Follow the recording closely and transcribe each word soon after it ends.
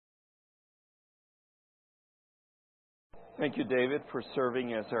Thank you, David, for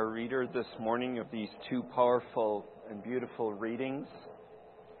serving as our reader this morning of these two powerful and beautiful readings.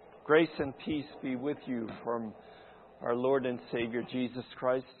 Grace and peace be with you from our Lord and Savior Jesus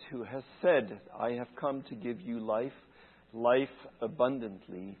Christ, who has said, "I have come to give you life, life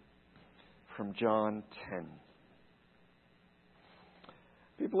abundantly," from John 10.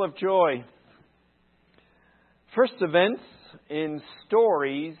 People of joy, first events in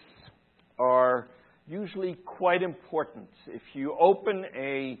stories are usually quite important. If you open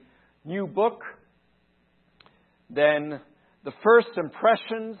a new book, then the first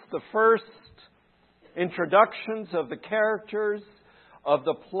impressions, the first introductions of the characters, of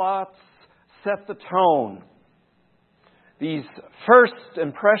the plots, set the tone. These first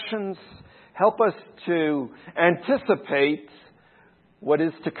impressions help us to anticipate what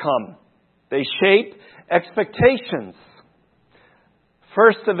is to come. They shape expectations.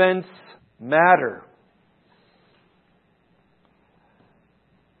 First events matter.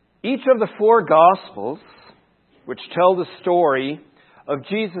 Each of the four Gospels, which tell the story of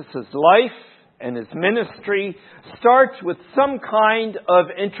Jesus' life and His ministry, starts with some kind of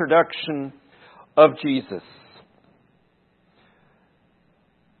introduction of Jesus.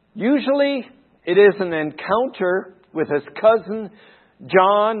 Usually, it is an encounter with His cousin,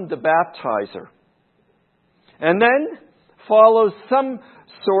 John the Baptizer. And then follows some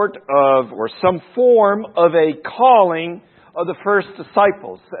sort of, or some form of a calling of the first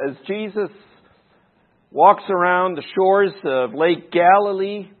disciples. As Jesus walks around the shores of Lake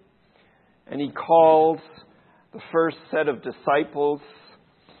Galilee and He calls the first set of disciples.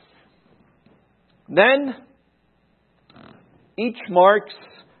 Then each marks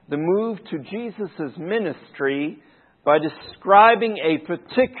the move to Jesus' ministry by describing a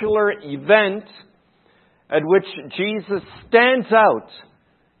particular event at which Jesus stands out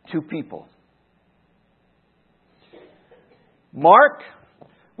to people. Mark,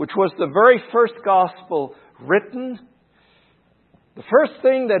 which was the very first gospel written, the first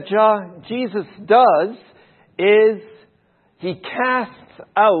thing that Jesus does is He casts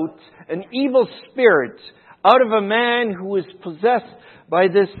out an evil spirit out of a man who is possessed by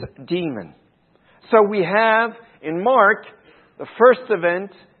this demon. So we have in Mark, the first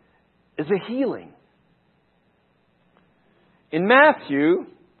event is a healing. In Matthew,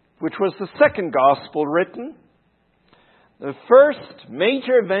 which was the second gospel written, the first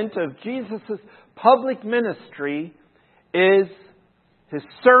major event of Jesus' public ministry is His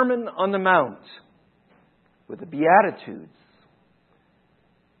Sermon on the Mount with the Beatitudes.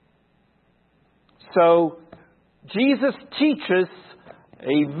 So, Jesus teaches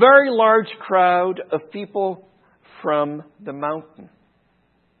a very large crowd of people from the mountain.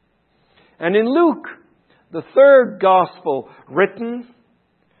 And in Luke, the third gospel written,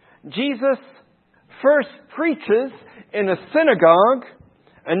 Jesus first preaches in a synagogue,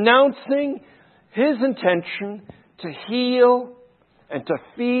 announcing His intention to heal and to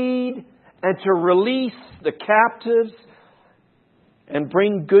feed and to release the captives and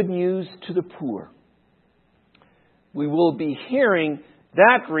bring good news to the poor. We will be hearing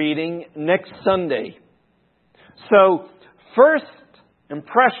that reading next Sunday. So, first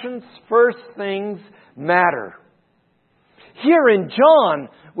impressions, first things matter. Here in John,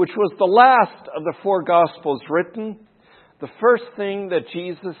 which was the last of the four Gospels written, the first thing that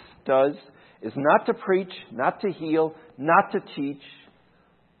Jesus does is not to preach, not to heal, not to teach.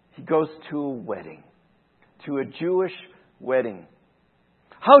 He goes to a wedding, to a Jewish wedding.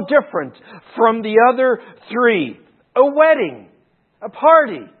 How different from the other three. A wedding, a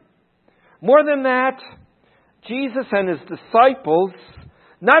party. More than that, Jesus and His disciples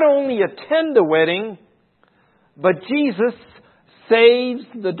not only attend the wedding, but Jesus saves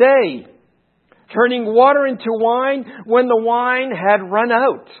the day, turning water into wine when the wine had run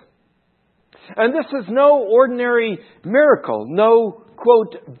out. And this is no ordinary miracle, no,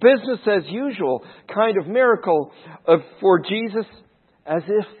 quote, business as usual kind of miracle for Jesus, as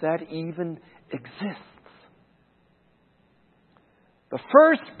if that even exists. The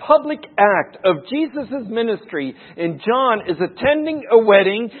first public act of Jesus' ministry in John is attending a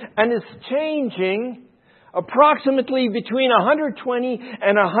wedding and is changing approximately between 120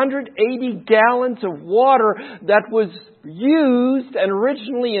 and 180 gallons of water that was used and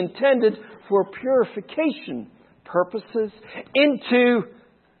originally intended for purification purposes into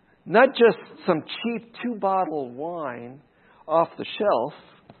not just some cheap 2-bottle wine off the shelf,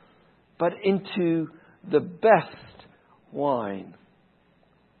 but into the best wine.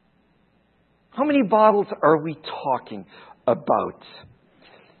 How many bottles are we talking about?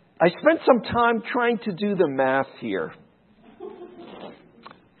 I spent some time trying to do the math here.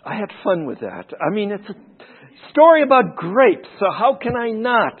 I had fun with that. I mean, Story about grapes. So how can I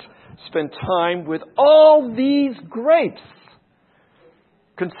not spend time with all these grapes?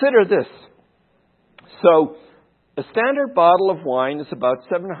 Consider this. So, a standard bottle of wine is about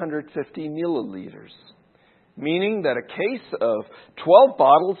 750 milliliters, meaning that a case of 12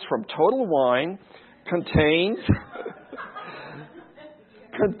 bottles from Total Wine contains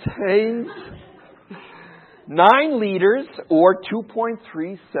 9 liters or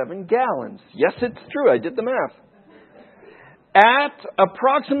 2.37 gallons. Yes, it's true. I did the math. At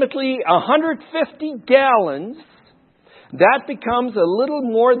approximately 150 gallons, that becomes a little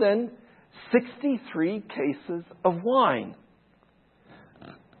more than 63 cases of wine.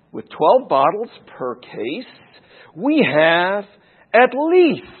 With 12 bottles per case, we have at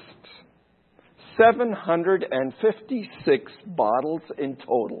least 756 bottles in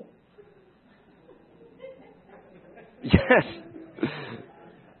total. Yes.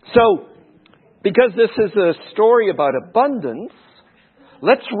 So, because this is a story about abundance,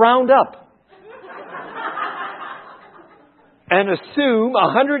 let's round up and assume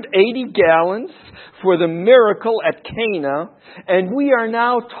 180 gallons for the miracle at Cana, and we are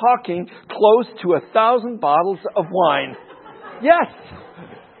now talking close to 1,000 bottles of wine. Yes.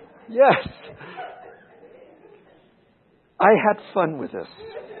 Yes. I had fun with this.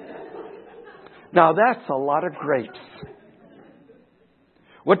 Now that's a lot of grapes.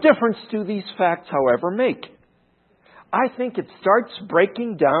 What difference do these facts, however, make? I think it starts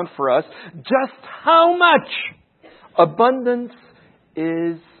breaking down for us just how much abundance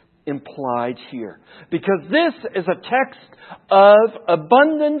is implied here. Because this is a text of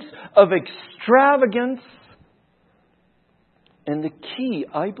abundance, of extravagance. And the key,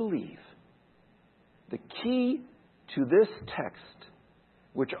 I believe, the key to this text,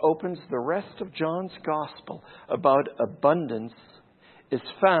 which opens the rest of John's Gospel about abundance, is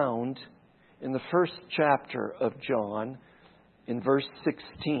found in the first chapter of John, in verse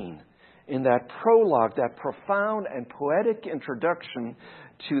 16. In that prologue, that profound and poetic introduction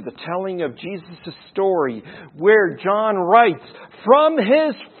to the telling of Jesus' story, where John writes, "From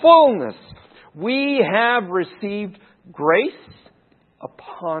His fullness we have received grace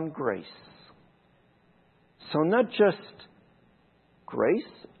upon grace." So not just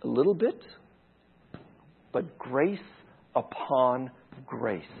grace, a little bit, but grace upon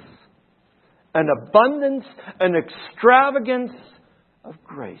grace. An abundance, an extravagance of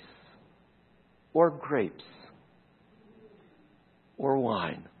grace. Or grapes. Or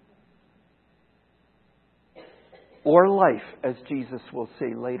wine. Or life, as Jesus will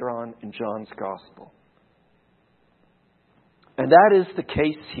say later on in John's Gospel. And that is the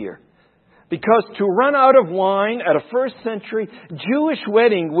case here. Because to run out of wine at a first century Jewish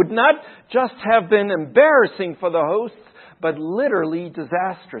wedding would not just have been embarrassing for the hosts, but literally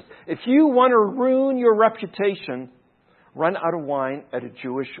disastrous. If you want to ruin your reputation, run out of wine at a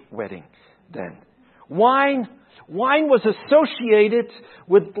Jewish wedding then. Wine was associated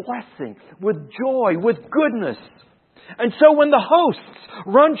with blessing, with joy, with goodness. And so when the hosts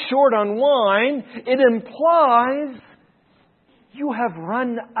run short on wine, it implies you have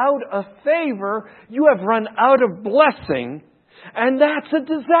run out of favor, you have run out of blessing, and that's a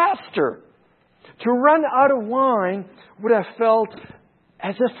disaster. To run out of wine would have felt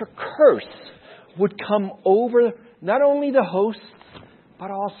as if a curse would come over not only the hosts, but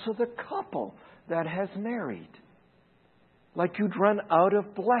also the couple that has married. Like you'd run out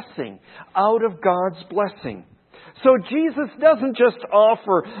of blessing, out of God's blessing. So Jesus doesn't just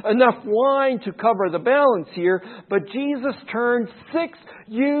offer enough wine to cover the balance here, but Jesus turns 6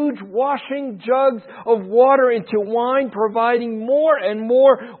 huge washing jugs of water into wine, providing more and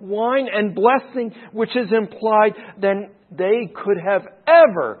more wine and blessing, which is implied than they could have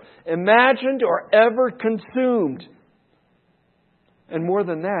ever imagined or ever consumed. And more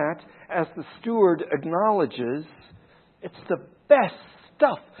than that, as the steward acknowledges, it's the best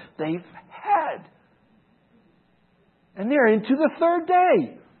stuff they've had. And they're into the 3rd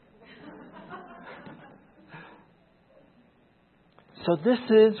day. So this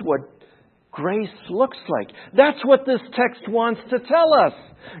is what grace looks like. That's what this text wants to tell us.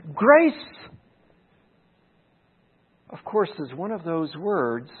 Grace, of course, is one of those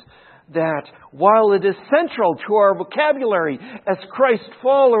words that, while it is central to our vocabulary as Christ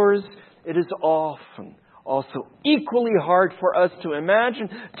followers, it is often also equally hard for us to imagine,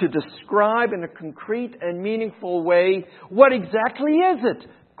 to describe in a concrete and meaningful way, what exactly is it?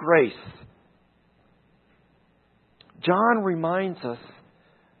 Grace. John reminds us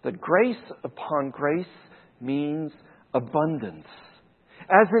that grace upon grace means abundance.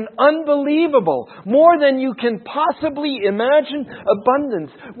 as an unbelievable, more than you can possibly imagine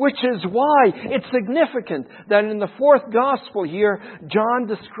abundance, which is why it's significant that in the fourth gospel here, John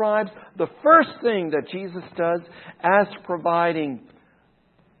describes the first thing that Jesus does as providing,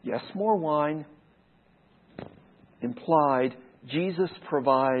 yes, more wine. Implied, Jesus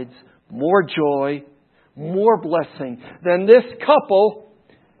provides more joy, more blessing than this couple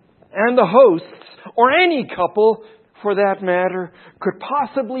and the hosts, or any couple for that matter, could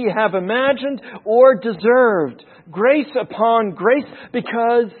possibly have imagined or deserved. Grace upon grace,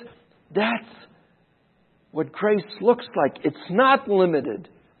 because that's what grace looks like. It's not limited.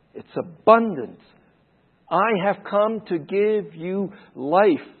 It's abundant. I have come to give you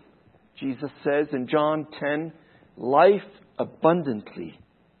life, Jesus says in John 10, life abundantly.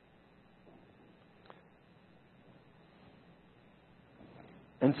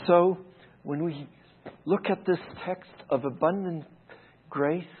 And so, when we look at this text of abundant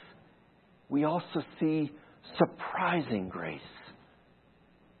grace, we also see surprising grace.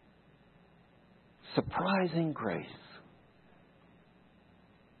 Surprising grace.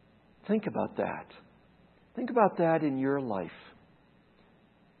 Think about that. Think about that in your life.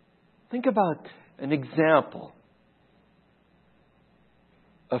 Think about an example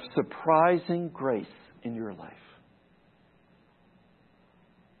of surprising grace in your life.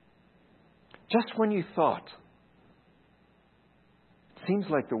 Just when you thought, it seems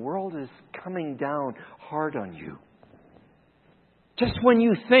like the world is coming down hard on you. Just when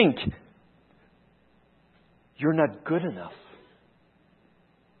you think you're not good enough.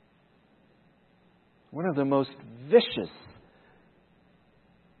 One of the most vicious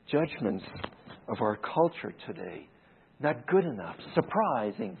judgments of our culture today, not good enough,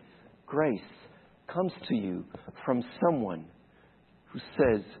 surprising grace comes to you from someone who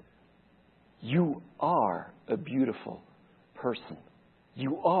says, you are a beautiful person.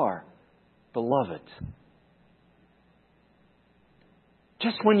 You are beloved.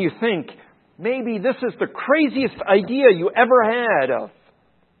 Just when you think, maybe this is the craziest idea you ever had of.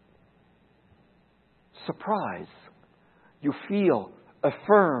 Surprise. You feel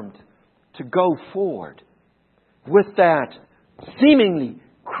affirmed to go forward with that seemingly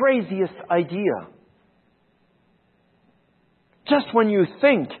craziest idea. Just when you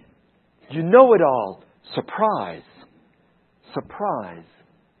think you know it all, surprise. Surprise.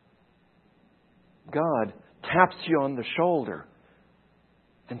 God taps you on the shoulder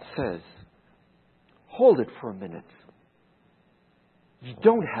and says, hold it for a minute. You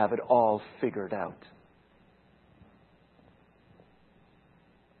don't have it all figured out.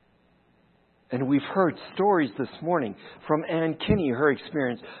 And we've heard stories this morning from Ann Kinney, her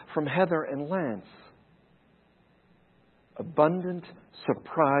experience, from Heather and Lance. Abundant,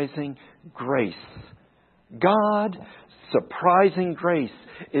 surprising grace. God, surprising grace,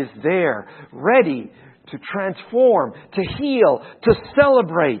 is there, ready to transform, to heal, to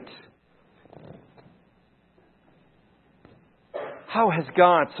celebrate. How has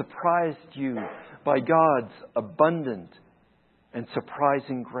God surprised you by God's abundant and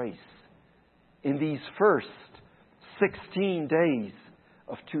surprising grace in these first 16 days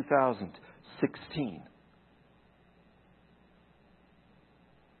of 2016?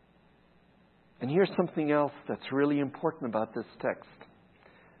 And here's something else that's really important about this text.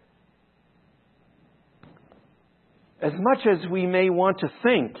 As much as we may want to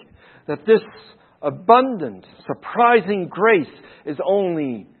think that this abundant, surprising grace is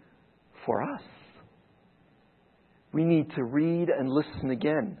only for us, we need to read and listen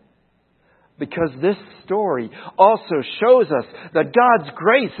again. Because this story also shows us that God's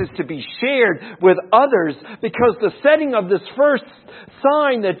grace is to be shared with others, because the setting of this first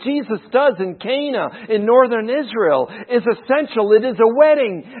sign that Jesus does in Cana in northern Israel is essential. It is a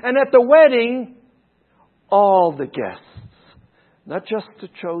wedding. And at the wedding, all the guests, not just the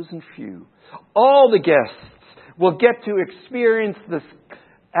chosen few, all the guests will get to experience this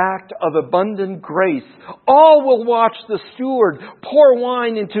act of abundant grace. All will watch the steward pour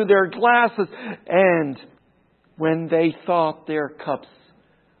wine into their glasses, and when they thought their cups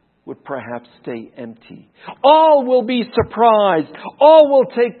would perhaps stay empty, all will be surprised. All will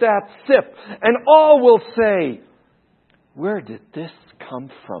take that sip, and all will say, where did this come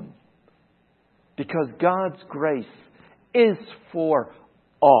from? Because God's grace is for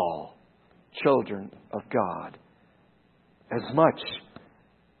all children of God. As much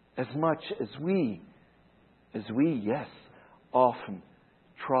as we, yes, often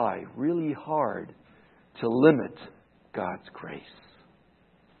try really hard to limit God's grace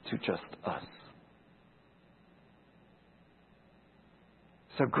to just us.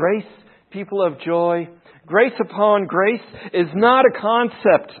 So grace, people of joy, Grace upon grace is not a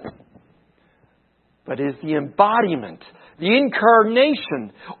concept, but is the embodiment, the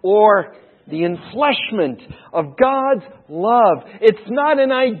incarnation, or the enfleshment of God's love. It's not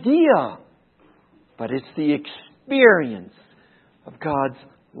an idea, but it's the experience of God's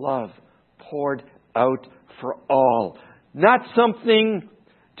love poured out for all. Not something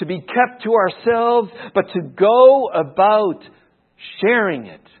to be kept to ourselves, but to go about sharing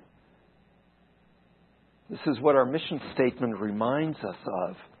it. This is what our mission statement reminds us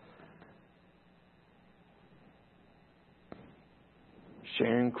of.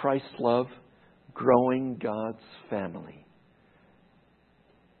 Sharing Christ's love, growing God's family.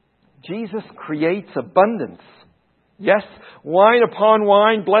 Jesus creates abundance. Yes, wine upon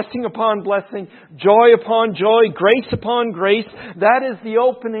wine, blessing upon blessing, joy upon joy, grace upon grace. That is the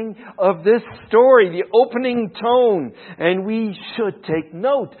opening of this story, the opening tone. And we should take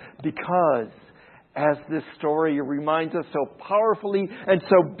note because as this story reminds us so powerfully and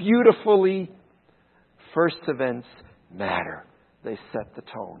so beautifully, first events matter. They set the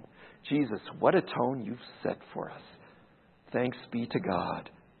tone. Jesus, what a tone you've set for us. Thanks be to God.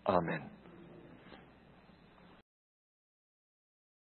 Amen.